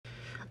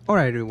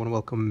Alright everyone,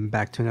 welcome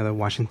back to another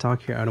Wash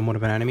Talk here at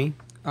Automotive Anatomy.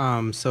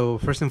 So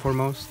first and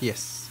foremost,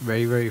 yes,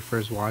 very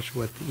first watch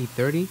with the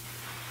E30.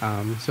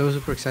 So it was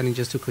super exciting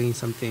just to clean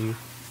something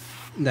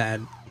that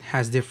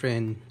has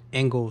different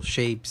angle,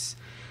 shapes,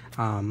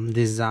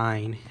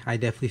 design. I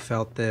definitely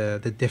felt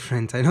the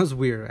difference. I know it's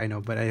weird, I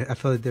know, but I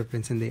felt the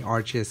difference in the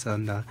arches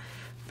on the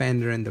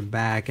fender and the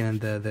back and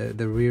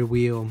the rear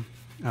wheel.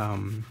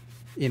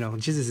 Just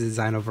the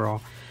design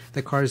overall.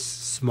 The car is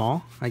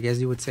small, I guess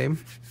you would say.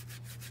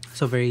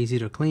 So very easy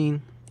to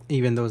clean.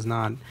 Even though it's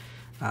not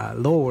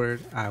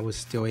lowered, I was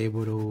still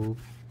able to,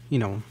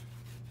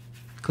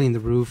 clean the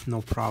roof,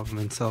 no problem.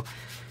 And so,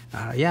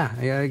 I got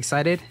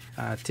excited.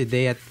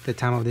 Today, at the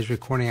time of this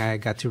recording, I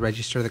got to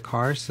register the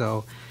car.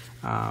 So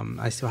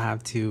I still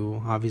have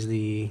to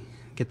obviously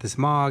get the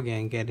smog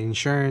and get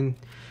insurance,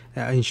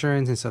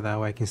 and so that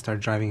way I can start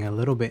driving a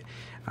little bit.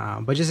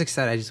 But just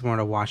excited. I just wanted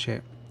to wash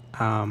it.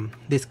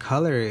 This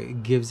color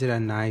gives it a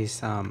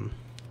nice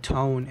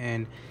tone,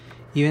 and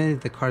even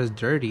if the car is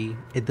dirty,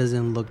 it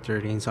doesn't look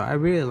dirty. And so I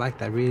really like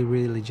that.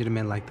 Really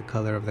legitimate, like the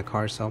color of the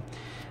car. So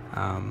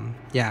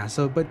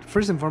but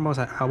first and foremost,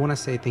 I want to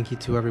say thank you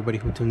to everybody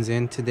who tunes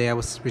in. Today I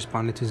was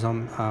responding to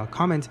some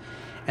comments,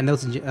 and there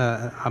was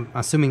I'm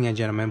assuming a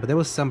gentleman, but there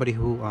was somebody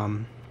who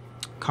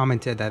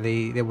commented that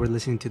they were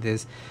listening to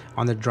this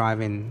on the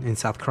drive in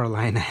South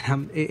Carolina.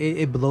 And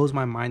it blows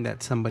my mind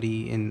that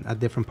somebody in a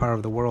different part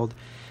of the world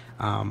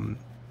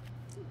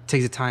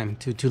takes the time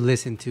to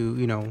listen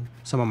to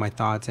some of my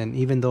thoughts. And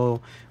even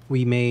though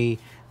we may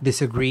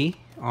disagree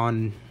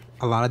on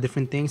a lot of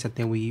different things, I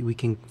think we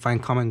can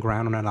find common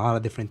ground on a lot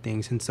of different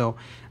things. And so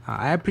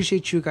I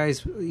appreciate you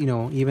guys,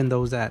 even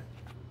those that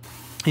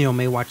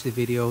may watch the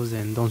videos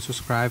and don't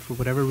subscribe for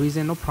whatever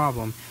reason. No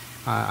problem.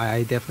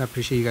 I definitely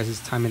appreciate you guys'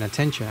 time and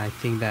attention. I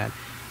think that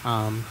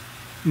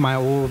my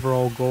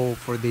overall goal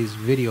for these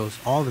videos,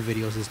 all the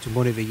videos, is to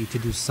motivate you to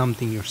do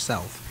something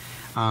yourself.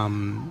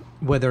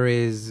 Whether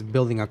it's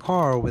building a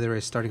car, or whether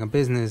it's starting a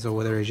business, or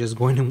whether it's just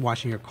going and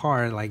washing your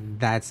car, like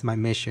that's my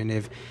mission.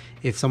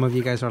 If some of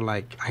you guys are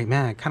like, hey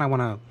man, I kind of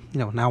want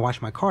to now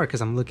wash my car because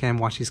I'm looking at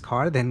wash this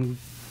car, then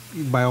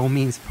by all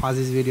means pause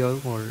this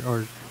video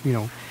or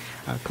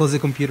close the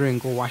computer and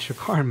go wash your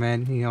car,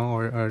 man.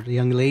 Or the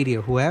young lady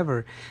or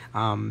whoever.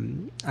 I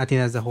think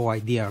that's the whole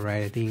idea,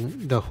 right? I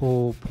think the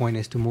whole point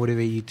is to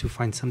motivate you to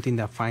find something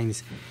that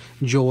finds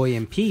joy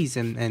and peace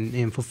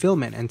and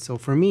fulfillment. And so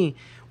for me,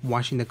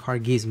 washing the car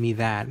gives me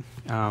that.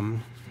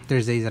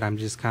 There's days that I'm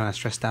just kind of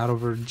stressed out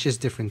over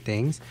just different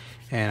things,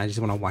 and I just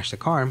want to wash the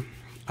car.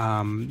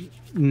 Not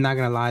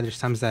gonna lie, there's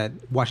times that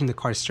washing the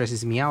car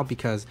stresses me out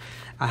because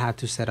I have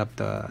to set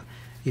up all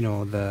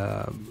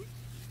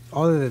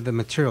of the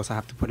materials. I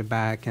have to put it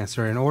back in a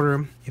certain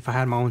order. If I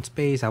had my own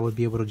space, I would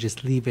be able to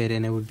just leave it,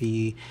 and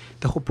the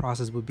whole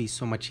process would be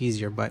so much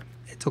easier. But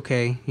it's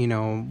okay.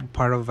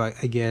 Part of I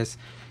guess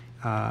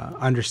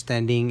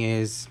understanding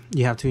is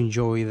you have to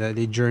enjoy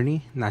the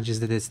journey, not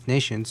just the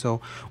destination. So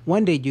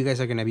one day you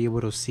guys are gonna be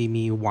able to see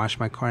me wash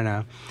my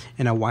car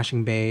in a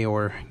washing bay,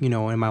 or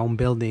in my own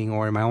building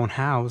or in my own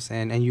house,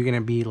 and you're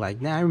gonna be like,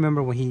 nah, I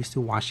remember when he used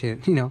to wash it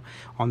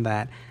on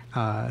that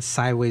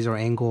sideways or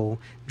angle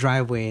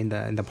driveway in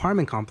the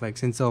apartment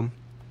complex. And so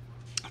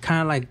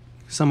kind of like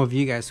some of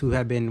you guys who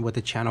have been with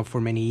the channel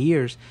for many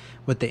years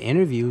with the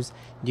interviews,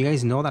 you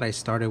guys know that I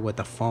started with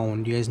a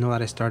phone. You guys know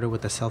that I started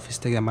with a selfie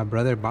stick that my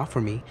brother bought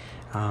for me,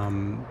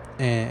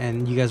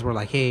 and you guys were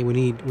like, hey, we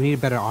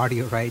need better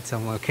audio, right? So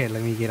I'm like, okay,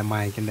 let me get a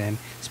mic. And then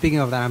speaking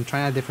of that, I'm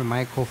trying a different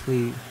mic.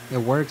 Hopefully it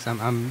works.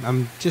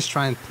 I'm just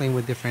trying playing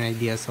with different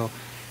ideas. So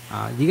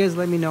you guys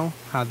let me know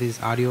how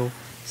this audio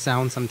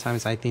sounds.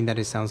 Sometimes I think that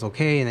it sounds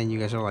okay, and then you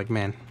guys are like,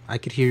 man, I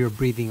could hear your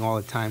breathing all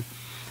the time.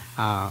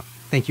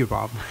 Thank you,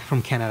 Rob,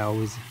 from Canada,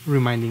 always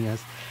reminding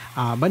us.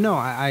 But no,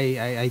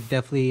 I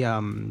definitely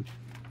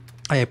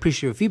I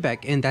appreciate your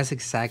feedback, and that's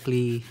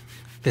exactly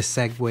the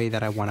segue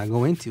that I want to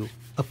go into: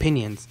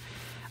 opinions.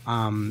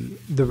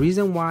 The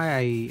reason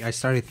why I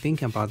started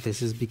thinking about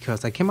this is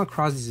because I came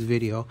across this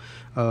video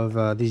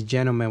of this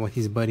gentleman with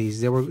his buddies.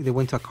 They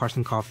went to a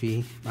Carson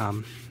Coffee.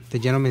 The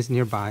gentleman's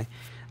nearby.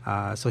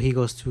 So he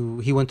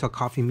went to a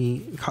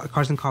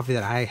Carson Coffee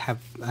that I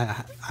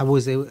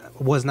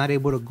was not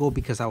able to go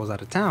because I was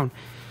out of town.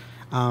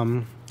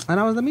 And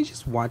let me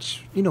just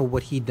watch,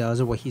 what he does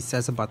or what he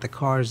says about the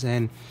cars.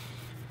 And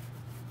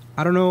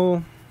I don't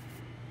know,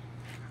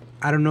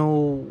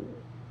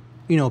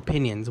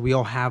 opinions. We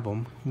all have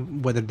them,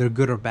 whether they're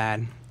good or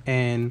bad.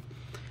 And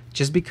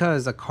just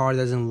because a car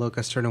doesn't look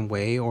a certain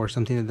way or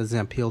something that doesn't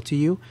appeal to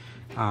you,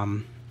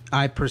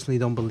 I personally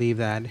don't believe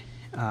that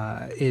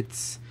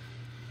it's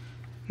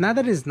not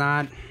that it's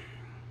not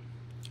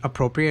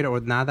appropriate, or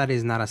not that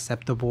it's not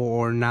acceptable,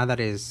 or not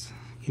that is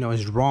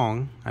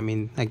wrong. I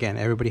mean, again,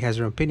 everybody has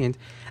their opinions.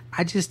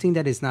 I just think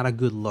that it's not a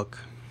good look.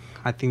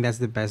 I think that's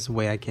the best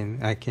way I can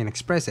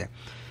express it.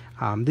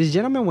 This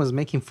gentleman was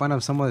making fun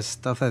of some of the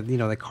stuff that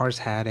the cars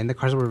had, and the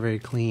cars were very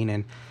clean,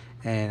 and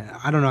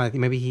I don't know. I think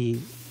maybe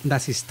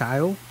that's his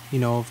style,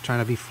 of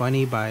trying to be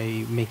funny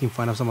by making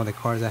fun of some of the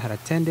cars I had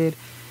attended,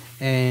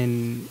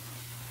 and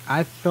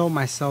I felt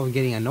myself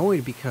getting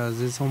annoyed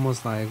because it's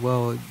almost like,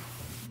 well,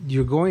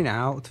 you're going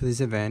out to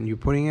this event, you're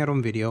putting it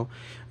on video.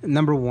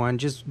 Number one,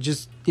 just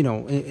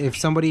if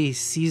somebody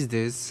sees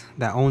this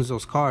that owns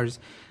those cars,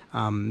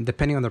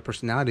 depending on their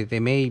personality, they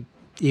may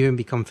even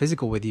become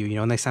physical with you,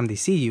 next time they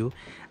see you.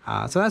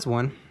 So that's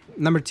one.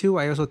 Number two,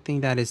 I also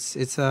think that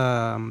it's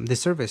a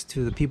disservice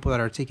to the people that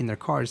are taking their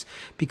cars,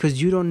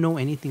 because you don't know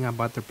anything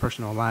about their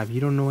personal life,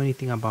 you don't know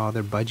anything about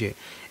their budget.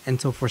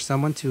 And so for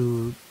someone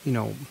to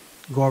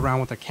go around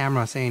with a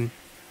camera saying,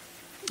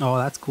 oh,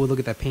 that's cool, look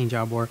at that paint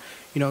job, or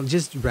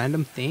just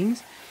random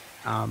things,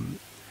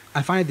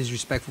 I find it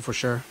disrespectful for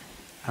sure.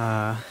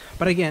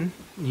 But again,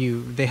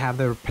 they have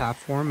their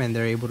platform and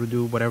they're able to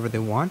do whatever they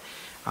want.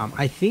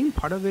 I think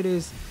part of it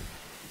is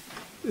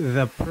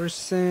the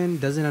person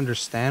doesn't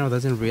understand or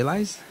doesn't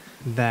realize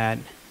that,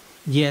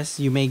 yes,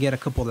 you may get a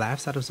couple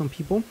laughs out of some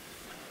people,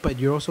 but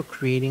you're also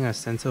creating a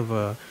sense of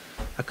a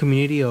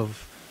community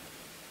of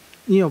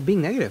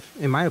being negative,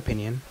 in my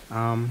opinion.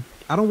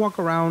 I don't walk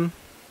around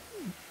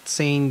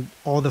saying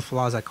all the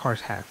flaws that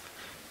cars have,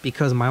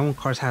 because my own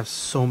cars have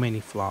so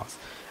many flaws.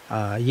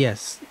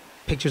 Yes,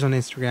 pictures on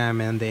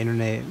Instagram and the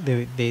internet,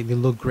 they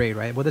look great,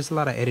 right? But there's a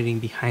lot of editing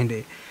behind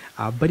it.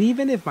 But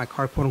even if my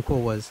car, quote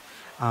unquote, was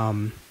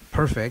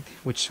perfect,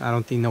 which I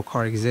don't think no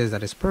car exists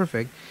that is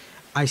perfect,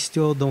 I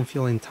still don't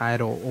feel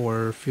entitled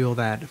or feel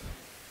that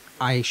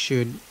I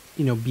should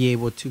be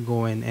able to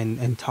go in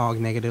and talk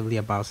negatively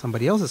about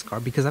somebody else's car,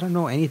 because I don't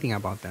know anything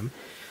about them.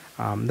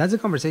 That's a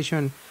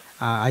conversation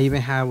I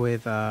even had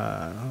with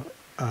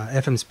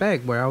FM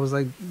Spec, where I was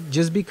like,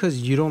 just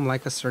because you don't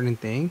like a certain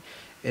thing,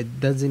 it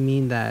doesn't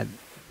mean that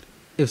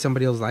if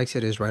somebody else likes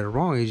it is right or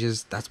wrong. It's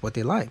just that's what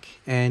they like.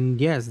 And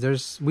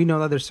yes, we know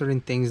that there's certain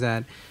things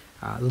that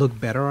look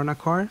better on a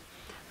car.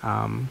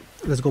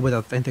 Let's go with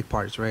authentic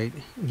parts, right?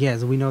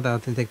 Yes, we know that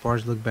authentic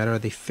parts look better,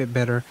 they fit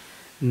better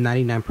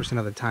 99%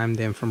 of the time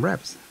than from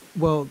reps.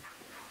 Well,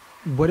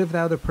 what if the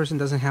other person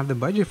doesn't have the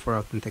budget for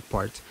authentic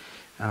parts?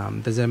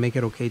 Does that make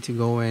it okay to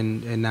go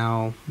and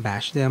now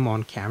bash them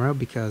on camera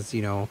because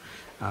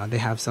they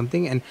have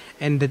something?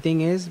 And the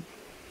thing is,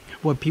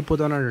 what people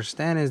don't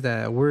understand is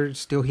that we're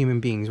still human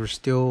beings. We're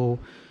still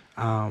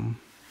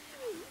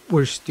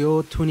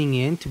tuning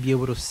in to be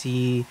able to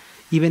see,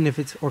 even if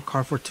it's our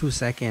car for 2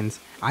 seconds.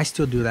 I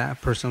still do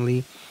that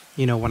personally.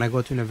 When I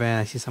go to an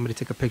event, I see somebody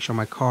take a picture of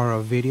my car or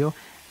a video,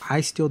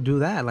 I still do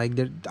that. Like,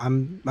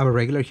 I'm a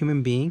regular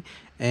human being,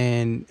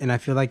 and I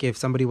feel like if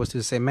somebody was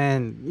to say,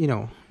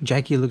 man,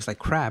 Jackie looks like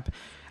crap,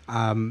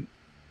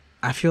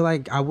 I feel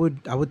like I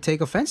would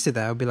take offense to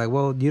that. I'd be like,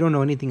 well, you don't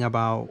know anything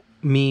about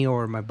me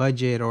or my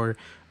budget or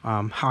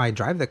how I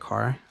drive the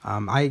car.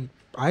 I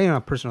on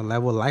a personal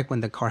level like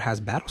when the car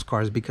has battle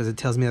scars, because it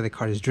tells me that the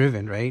car is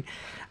driven, right?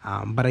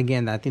 But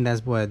again, I think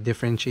that's what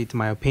differentiates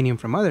my opinion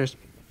from others.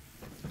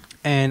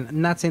 And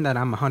not saying that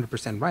I'm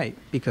 100% right,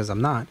 because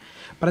I'm not.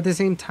 But at the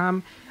same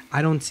time,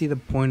 I don't see the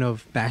point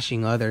of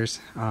bashing others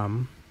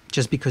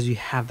just because you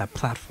have that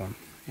platform.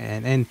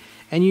 And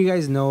you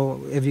guys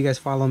know, if you guys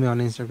follow me on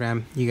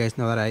Instagram, you guys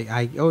know that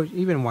I or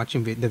even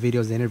watching the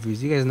videos, the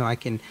interviews, you guys know I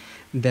can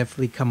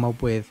definitely come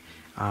up with,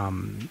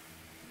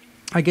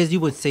 I guess you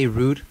would say,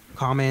 rude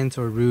comments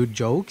or rude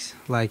jokes,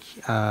 like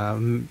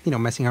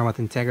messing around with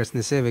Integras and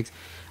the Civics.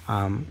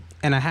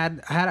 And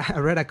I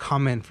read a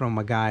comment from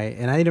a guy,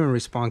 and I didn't even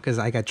respond because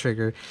I got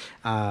triggered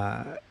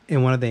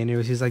in one of the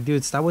interviews. He's like,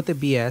 dude, stop with the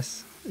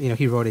BS.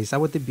 He wrote it,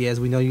 stop with the BS.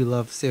 We know you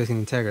love Civics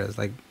and Integras.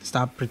 Like,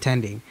 stop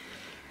pretending.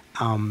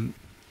 And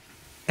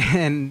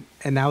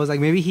I was like,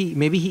 maybe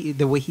he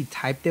the way he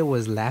typed it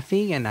was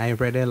laughing, and I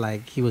read it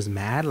like he was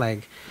mad.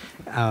 Like,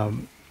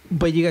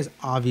 but you guys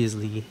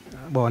obviously,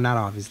 well, not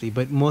obviously,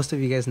 but most of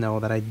you guys know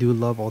that I do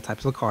love all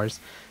types of cars,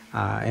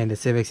 and the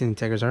Civics and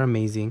Integras are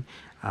amazing.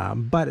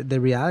 But the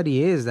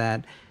reality is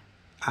that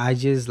I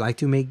just like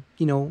to make,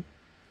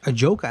 a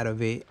joke out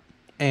of it.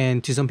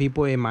 And to some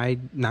people, it might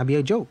not be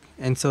a joke.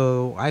 And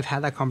so I've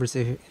had that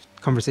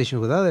conversation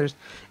with others.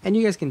 And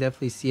you guys can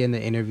definitely see in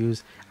the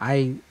interviews,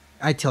 I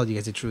tell you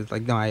guys the truth.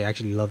 Like, no, I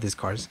actually love these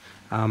cars.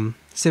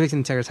 Civics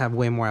and Integras have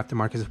way more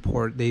aftermarket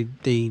support. They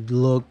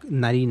look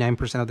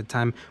 99% of the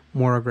time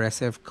more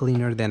aggressive,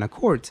 cleaner than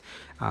Accords.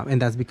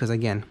 And that's because,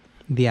 again,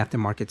 the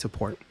aftermarket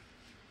support.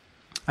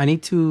 I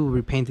need to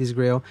repaint this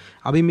grill.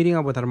 I'll be meeting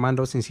up with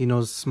Armando since he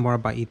knows more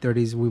about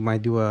E30s. We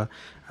might do a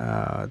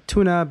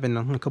tune-up and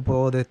a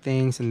couple other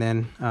things, and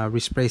then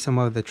respray some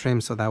of the trim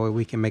so that way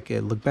we can make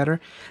it look better.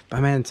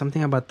 But man,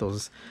 something about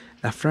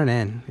that front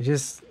end, it's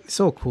just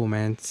so cool,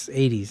 man. It's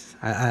 80s.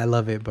 I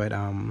love it. But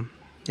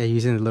yeah,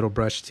 using the little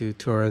brush to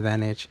our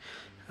advantage.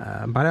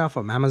 Bought it off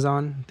of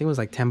Amazon. I think it was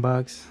like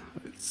 $10.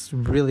 It's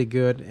really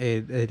good.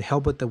 It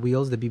helped with the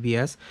wheels. The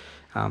BBS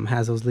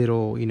has those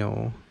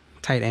little,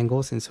 tight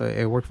angles, and so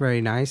it worked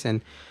very nice.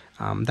 And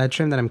that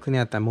trim that I'm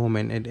cleaning at that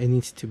moment, it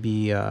needs to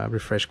be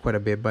refreshed quite a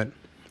bit. But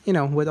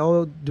with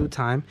all due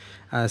time,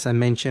 as I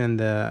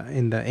mentioned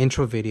in the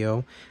intro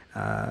video,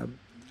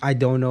 I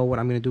don't know what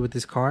I'm gonna do with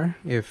this car.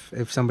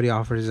 If somebody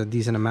offers a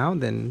decent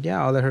amount, then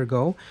yeah, I'll let her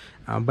go.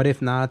 But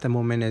if not, at the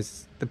moment,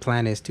 is the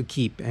plan is to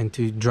keep and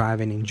to drive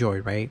and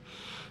enjoy, right?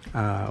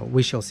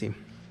 We shall see.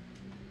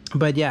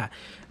 But yeah,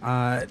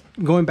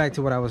 going back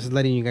to what I was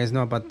letting you guys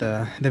know about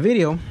the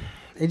video,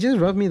 it just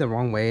rubbed me the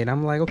wrong way, and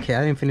I'm like, okay,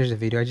 I didn't finish the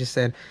video. I just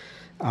said,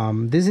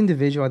 this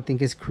individual, I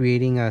think, is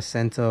creating a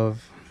sense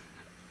of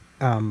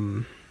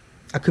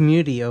a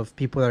community of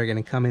people that are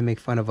gonna come and make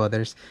fun of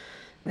others,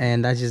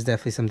 and that's just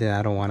definitely something that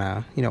I don't want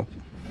to,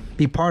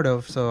 be part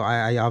of. So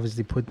I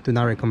obviously do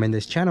not recommend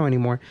this channel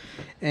anymore.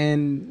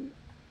 And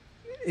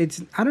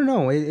it's, I don't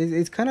know,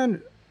 it's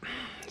kind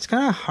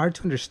of hard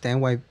to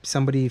understand why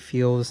somebody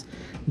feels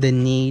the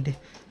need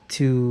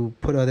to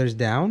put others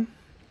down.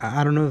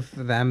 I don't know if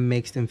that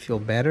makes them feel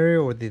better,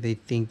 or do they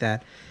think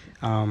that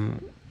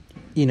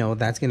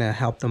that's gonna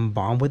help them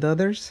bond with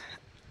others.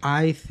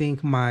 I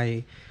think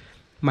my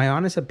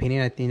honest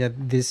opinion, I think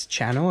that this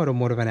channel,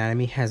 Automotive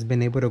Anatomy, has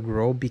been able to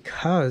grow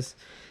because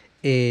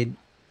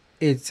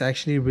it's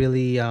actually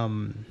really I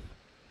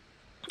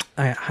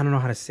don't know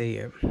how to say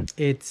it.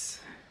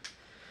 It's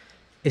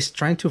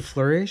trying to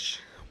flourish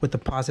with a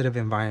positive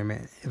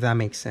environment, if that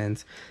makes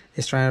sense.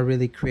 It's trying to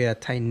really create a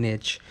tight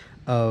niche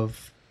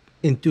of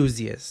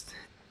enthusiasts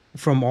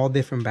from all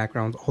different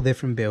backgrounds, all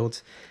different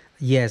builds.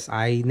 Yes,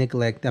 I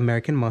neglect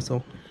American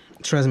muscle.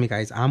 Trust me,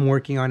 guys, I'm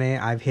working on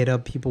it. I've hit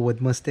up people with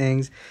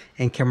Mustangs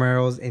and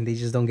Camaros, and they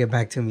just don't get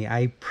back to me.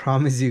 I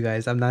promise you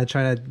guys, I'm not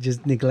trying to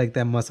just neglect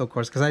that muscle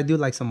cars, because I do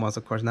like some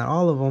muscle cars, not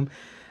all of them,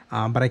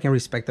 but I can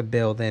respect the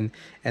build. And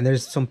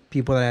there's some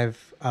people that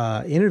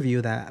I've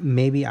interviewed that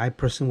maybe I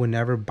personally would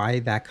never buy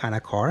that kind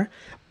of car,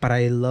 but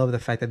I love the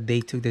fact that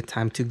they took the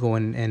time to go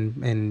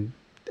and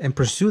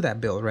pursue that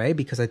build, right?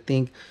 Because I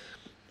think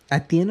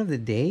at the end of the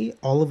day,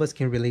 all of us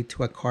can relate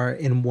to a car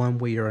in one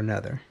way or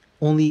another.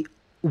 Only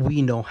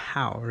we know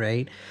how,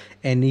 right?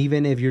 And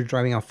even if you're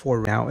driving a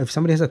Ford now, if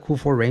somebody has a cool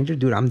Ford Ranger,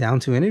 dude, I'm down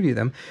to interview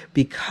them,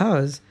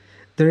 because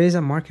there is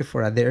a market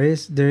for that. There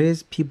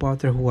is people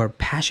out there who are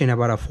passionate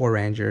about a Ford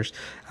Rangers,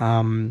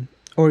 or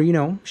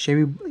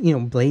Chevy,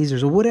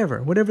 Blazers, or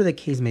whatever the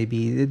case may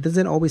be. It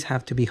doesn't always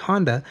have to be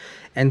Honda.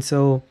 And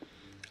so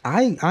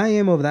I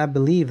am of that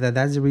belief that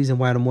that's the reason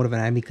why Automotive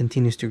Anatomy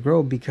continues to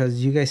grow,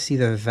 because you guys see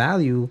the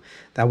value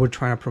that we're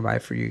trying to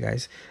provide for you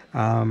guys.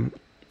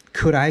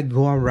 Could I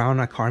go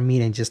around a car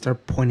meet and just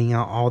start pointing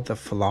out all the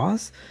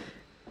flaws?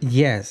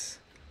 Yes.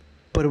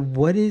 But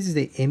what is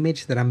the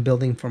image that I'm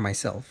building for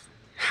myself?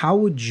 How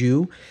would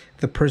you,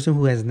 the person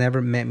who has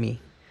never met me,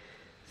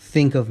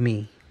 think of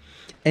me?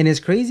 And it's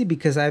crazy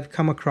because I've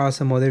come across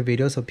some other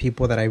videos of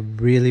people that I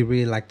really,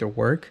 really like their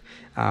work,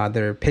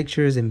 their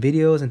pictures and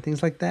videos and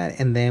things like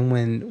that. And then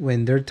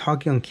when they're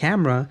talking on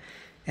camera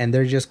and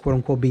they're just quote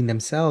unquote being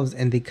themselves,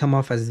 and they come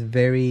off as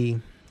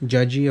very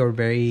judgy or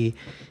very,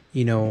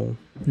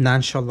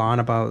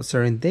 nonchalant about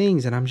certain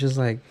things, and I'm just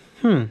like,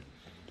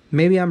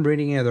 maybe I'm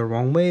reading it the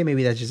wrong way.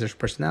 Maybe that's just their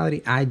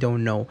personality. I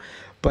don't know,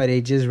 but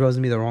it just rubs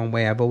me the wrong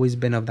way. I've always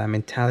been of that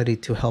mentality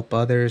to help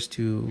others,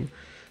 to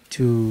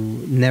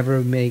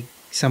never make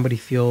somebody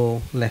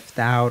feel left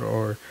out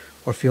or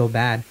feel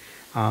bad.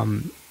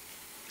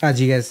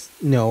 As you guys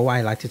know,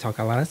 I like to talk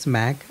a lot of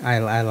smack.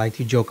 I like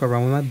to joke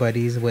around with my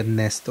buddies, with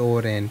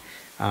Nestor and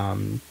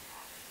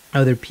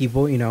other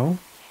people,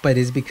 but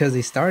it's because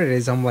they started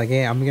it. So I'm like,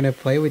 hey, I'm gonna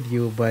play with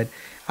you, but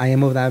I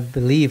am of that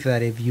belief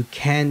that if you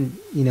can,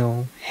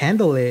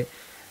 handle it,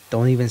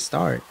 don't even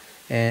start.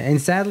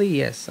 And sadly,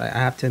 yes, I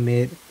have to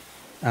admit,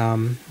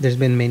 there's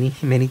been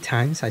many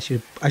times I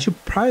should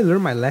probably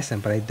learn my lesson,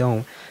 but I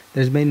don't.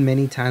 There's been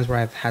many times where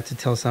I've had to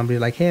tell somebody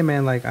like, hey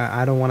man, like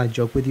I don't want to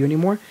joke with you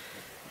anymore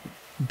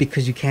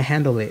because you can't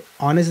handle it.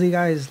 Honestly,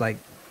 guys, like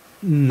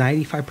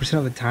 95%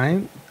 of the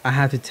time, I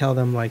have to tell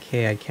them like,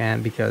 hey, I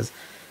can't, because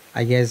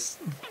I guess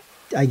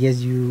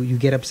you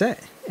get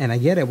upset, and I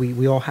get it.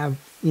 We all have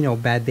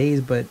bad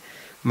days, but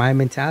my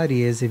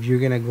mentality is, if you're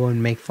gonna go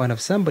and make fun of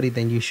somebody,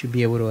 then you should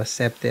be able to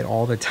accept it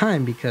all the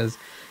time, because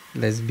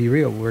let's be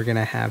real, we're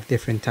gonna have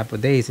different type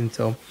of days. And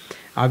so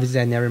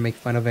obviously I never make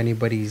fun of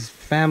anybody's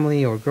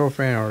family or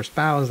girlfriend or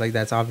spouse. Like,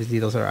 that's obviously,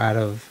 those are out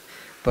of.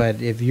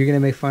 But if you're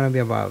gonna make fun of me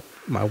about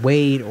my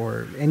weight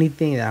or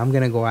anything, I'm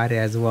gonna go at it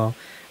as well.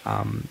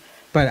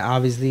 But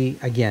obviously,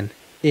 again,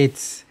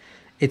 it's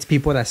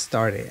people that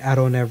start it. I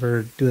don't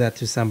ever do that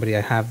to somebody.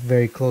 I have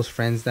very close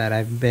friends that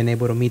I've been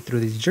able to meet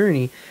through this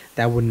journey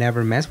that would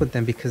never mess with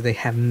them, because they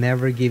have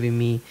never given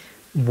me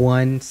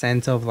one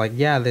sense of like,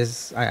 yeah,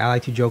 this, I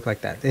like to joke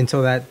like that. And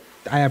so that,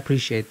 I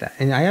appreciate that.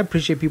 And I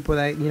appreciate people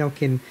that,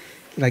 can,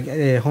 like,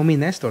 homie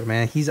Nestor,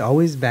 man, he's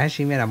always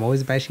bashing me and I'm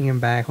always bashing him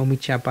back. Homie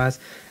Chapas,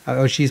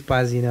 or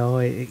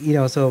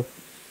Chispas, so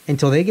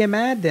until they get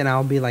mad, then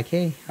I'll be like,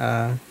 hey,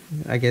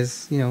 I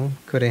guess,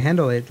 couldn't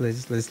handle it.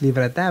 Let's leave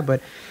it at that.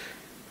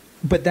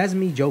 But that's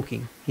me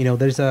joking.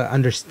 There's a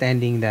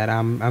understanding that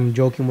I'm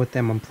joking with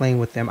them, I'm playing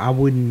with them. I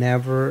would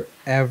never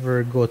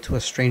ever go to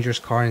a stranger's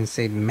car and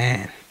say,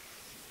 man,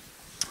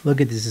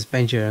 look at the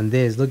suspension on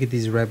this, look at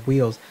these rev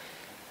wheels.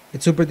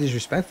 It's super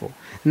disrespectful.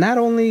 Not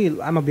only, I'm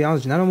gonna be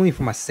honest, not only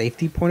from a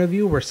safety point of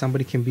view, where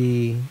somebody can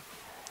be,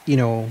 you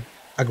know,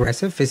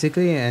 aggressive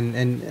physically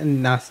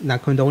and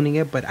not condoning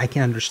it, but I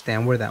can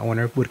understand where that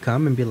owner would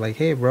come and be like,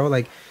 hey, bro,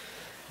 like,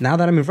 now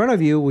that I'm in front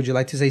of you, would you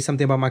like to say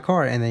something about my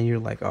car? And then you're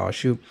like, oh,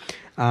 shoot.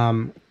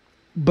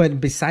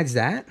 But besides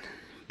that,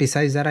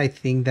 I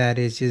think that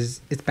it's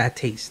bad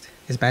taste.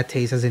 It's bad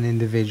taste as an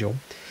individual.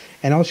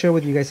 And I'll share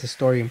with you guys a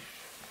story.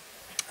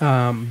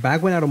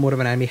 Back when Automotive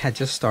Anatomy had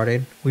just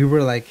started, we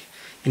were like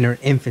in our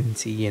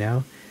infancy,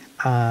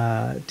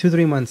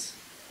 2-3 months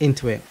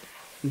into it.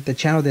 The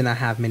channel did not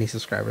have many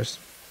subscribers,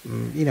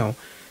 you know,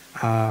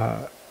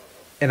 uh,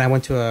 and I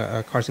went to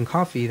a Cars and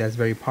Coffee that's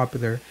very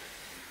popular.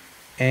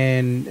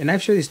 And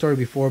I've shared this story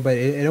before, but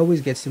it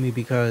always gets to me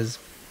because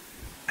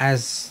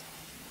as,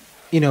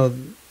 you know,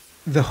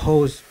 the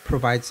host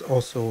provides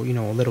also,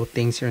 little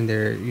things here and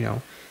there,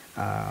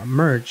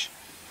 merch.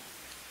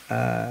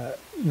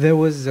 There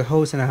was a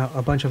host and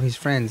a bunch of his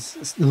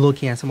friends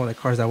looking at some of the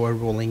cars that were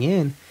rolling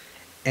in,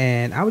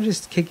 and I was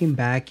just kicking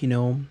back,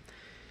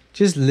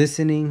 just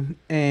listening,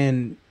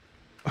 and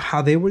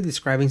how they were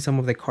describing some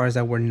of the cars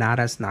that were not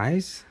as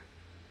nice.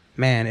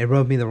 Man, it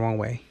rubbed me the wrong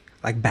way,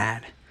 like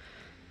bad.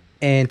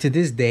 And to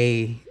this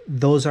day,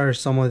 those are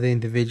some of the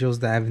individuals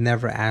that I've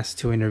never asked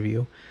to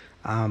interview.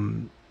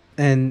 And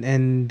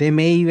they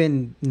may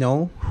even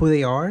know who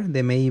they are.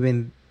 They may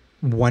even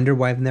wonder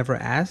why I've never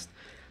asked,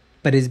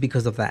 but it's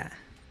because of that.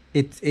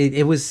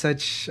 It was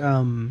such,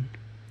 to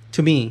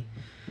me,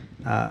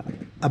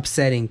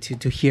 upsetting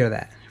to hear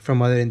that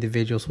from other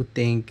individuals who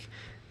think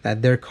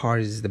that their car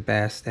is the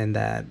best, and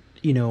that,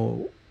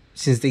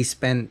 since they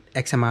spend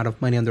X amount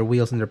of money on their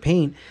wheels and their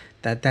paint,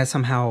 that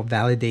somehow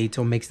validates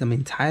or makes them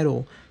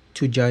entitled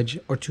to judge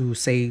or to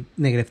say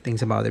negative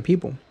things about other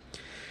people.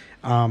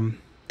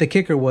 The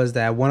kicker was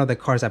that one of the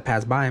cars I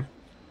passed by,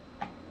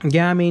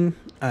 yeah, I mean,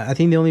 I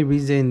think the only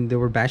reason they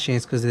were bashing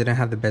is because they didn't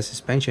have the best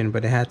suspension,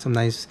 but it had some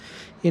nice,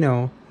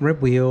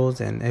 rib wheels,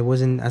 and it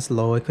wasn't as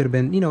low. It could have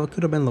been, it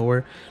could have been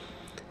lower.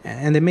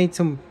 And they made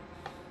some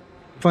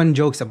fun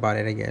jokes about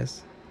it, I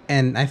guess.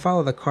 And I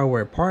followed the car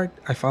where it parked.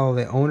 I followed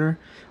the owner.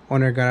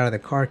 Owner got out of the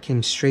car,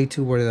 came straight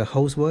to where the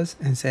host was,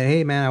 and said,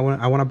 "Hey, man, I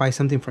want to buy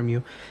something from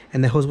you."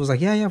 And the host was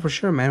like, "Yeah, for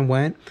sure, man."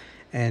 Went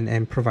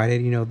and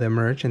provided, the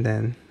merch, and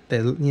then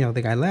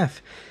the guy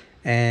left.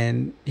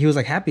 And he was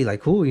like happy,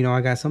 like, cool,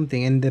 I got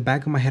something. In the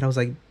back of my head, I was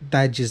like,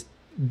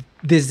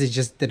 this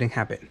just didn't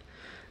happen.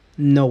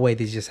 No way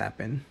this just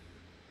happened.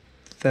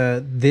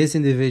 This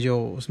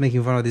individual was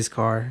making fun of this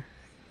car.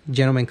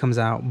 Gentleman comes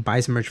out,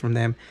 buys merch from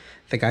them.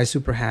 The guy's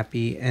super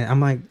happy. And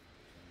I'm like,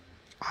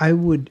 I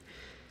would,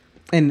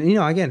 and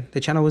again,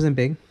 the channel wasn't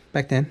big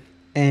back then.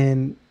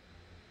 And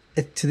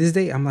to this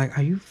day, I'm like,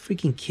 are you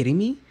freaking kidding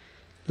me?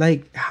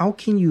 Like, how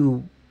can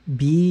you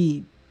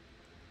be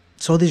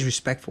so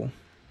disrespectful?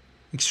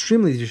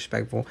 Extremely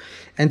disrespectful.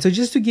 And so,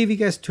 just to give you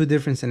guys two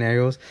different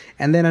scenarios,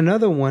 and then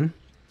another one,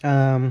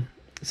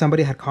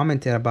 somebody had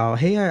commented about,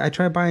 hey, I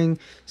tried buying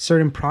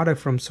certain product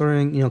from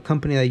certain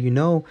company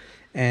that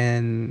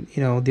and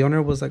the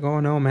owner was like,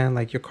 oh no, man,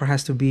 like, your car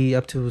has to be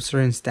up to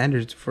certain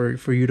standards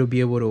for you to be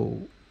able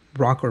to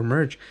rock or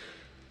merch.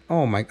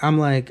 Oh my, I'm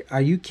like,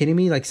 are you kidding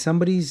me? Like,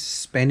 somebody's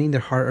spending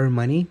their hard-earned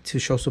money to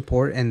show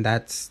support, and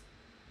that's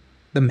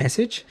the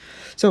message.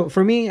 So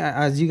for me,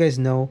 as you guys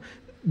know,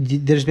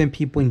 there's been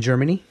people in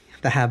Germany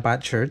that have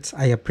bought shirts.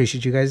 I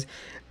appreciate you guys.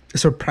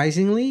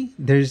 Surprisingly,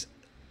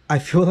 I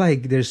feel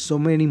like there's so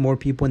many more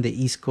people in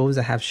the East Coast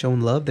that have shown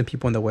love than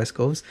people on the West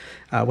Coast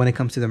when it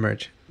comes to the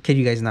merch. Kid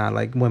you guys not,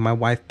 like, when my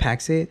wife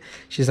packs it,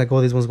 she's like,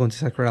 oh, this one's going to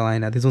South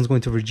Carolina, this one's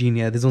going to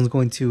Virginia, this one's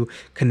going to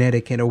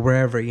Connecticut, or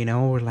wherever,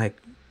 we're like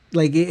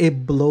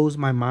it blows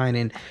my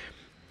mind.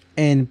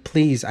 And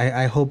please,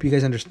 I hope you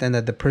guys understand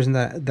that the person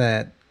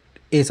that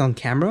is on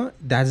camera,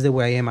 that's the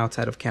way I am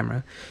outside of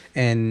camera.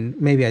 And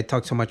maybe I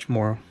talk so much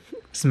more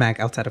smack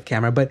outside of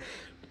camera, but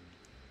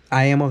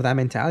I am of that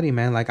mentality,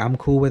 man. Like, I'm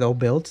cool with all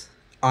builds.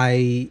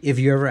 If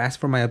you ever ask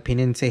for my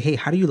opinion and say, hey,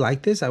 how do you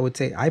like this? I would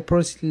say I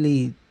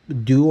personally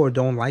do or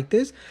don't like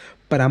this,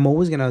 but I'm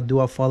always gonna do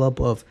a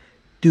follow-up of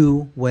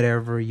do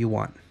whatever you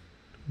want.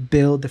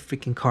 Build the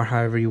freaking car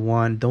however you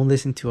want. Don't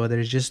listen to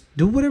others. Just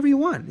do whatever you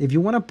want. If you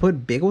want to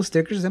put big old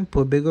stickers, then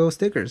put big old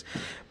stickers.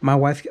 My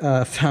wife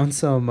found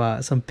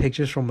some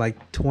pictures from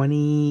like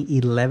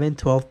 2011,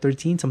 12,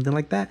 13, something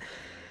like that.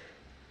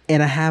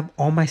 And I have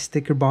all my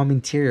sticker bomb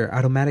interior,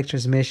 automatic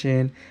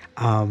transmission.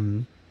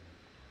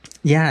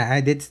 Yeah, I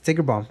did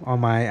sticker bomb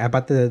on I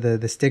bought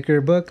the sticker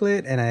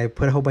booklet, and I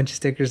put a whole bunch of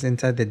stickers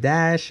inside the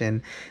dash,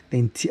 and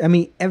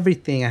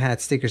everything. I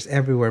had stickers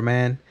everywhere,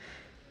 man.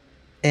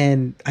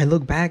 And I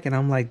look back and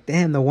I'm like,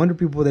 damn, no wonder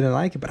people didn't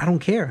like it, but I don't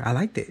care. I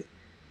liked it.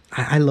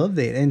 I loved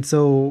it. And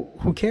so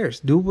who cares?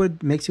 Do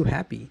what makes you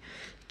happy.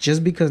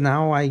 Just because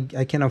now I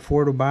can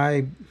afford to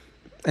buy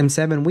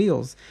M7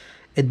 wheels,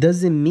 it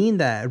doesn't mean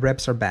that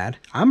reps are bad.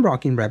 I'm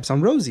rocking reps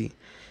on Rosie.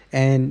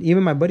 And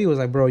even my buddy was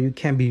like, bro, you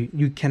cannot be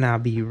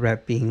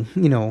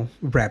repping,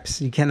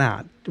 reps. You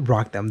cannot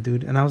rock them,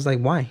 dude. And I was like,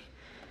 why?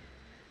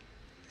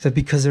 So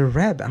because of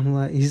rep, I'm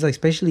like, he's like,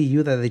 especially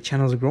you that the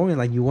channel's growing,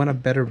 like you want a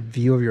better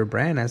view of your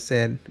brand. I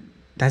said,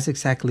 that's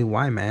exactly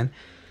why, man.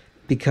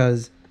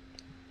 Because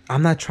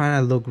I'm not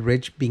trying to look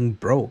rich being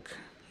broke,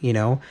 you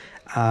know.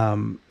 I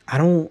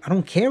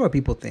don't care what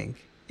people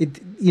think. I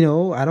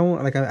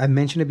don't, like I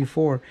mentioned it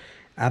before.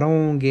 I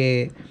don't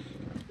get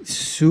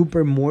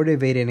super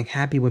motivated and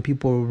happy when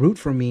people root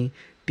for me,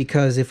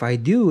 because if I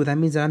do, that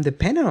means that I'm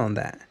dependent on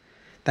that.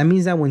 That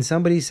means that when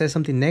somebody says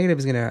something negative,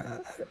 is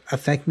gonna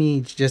affect me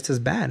just as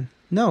bad.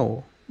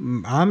 No,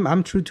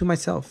 I'm true to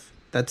myself.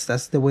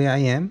 That's the way I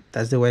am.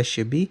 That's the way I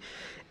should be.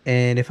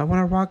 And if I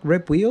want to rock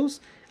rip wheels,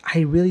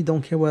 I really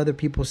don't care what other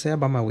people say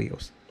about my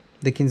wheels.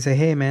 They can say,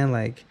 "Hey, man,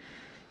 like,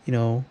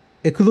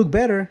 it could look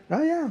better."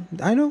 Oh yeah,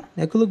 I know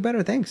it could look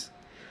better. Thanks.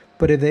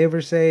 But if they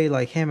ever say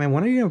like, "Hey, man,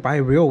 when are you gonna buy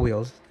real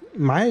wheels?"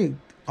 My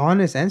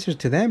honest answer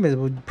to them is,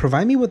 well,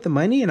 provide me with the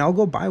money and I'll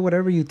go buy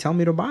whatever you tell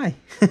me to buy.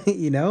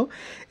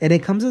 And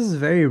it comes as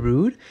very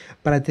rude,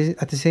 but at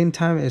the same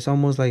time, it's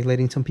almost like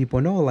letting some people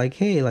know, like,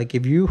 hey, like,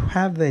 if you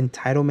have the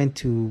entitlement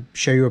to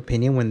share your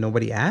opinion when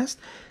nobody asked,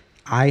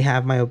 I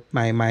have my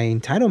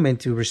entitlement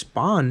to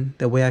respond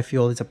the way I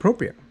feel is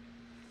appropriate.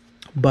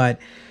 But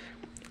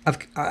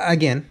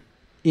again,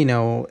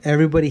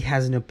 everybody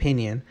has an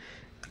opinion.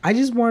 I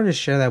just wanted to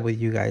share that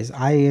with you guys.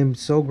 I am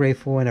so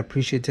grateful and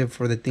appreciative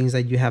for the things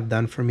that you have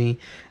done for me.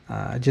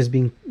 Just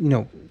being,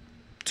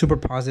 super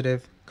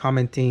positive,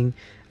 commenting,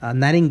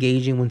 not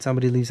engaging when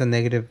somebody leaves a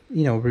negative,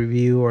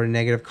 review or a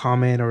negative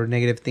comment or a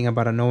negative thing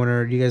about an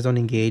owner. You guys don't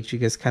engage. You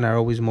guys kind of are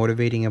always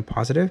motivating and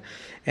positive.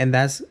 And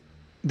that's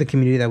the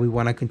community that we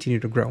want to continue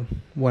to grow,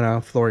 want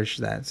to flourish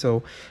that.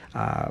 So,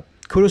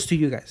 kudos to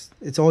you guys.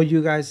 It's all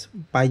you guys,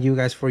 by you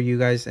guys, for you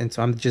guys. And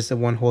so I'm just the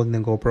one holding the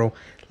GoPro,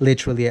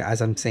 literally,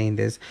 as I'm saying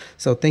this.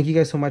 So thank you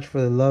guys so much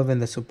for the love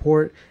and the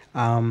support.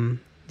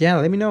 Yeah,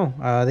 let me know.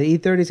 The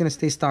E30 is going to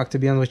stay stocked, to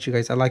be honest with you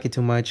guys. I like it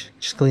too much.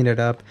 Just clean it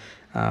up.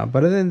 But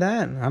other than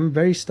that, I'm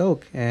very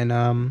stoked.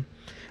 And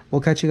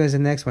we'll catch you guys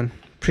in the next one.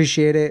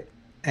 Appreciate it.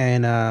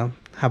 And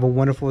have a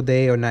wonderful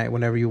day or night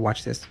whenever you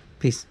watch this.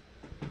 Peace.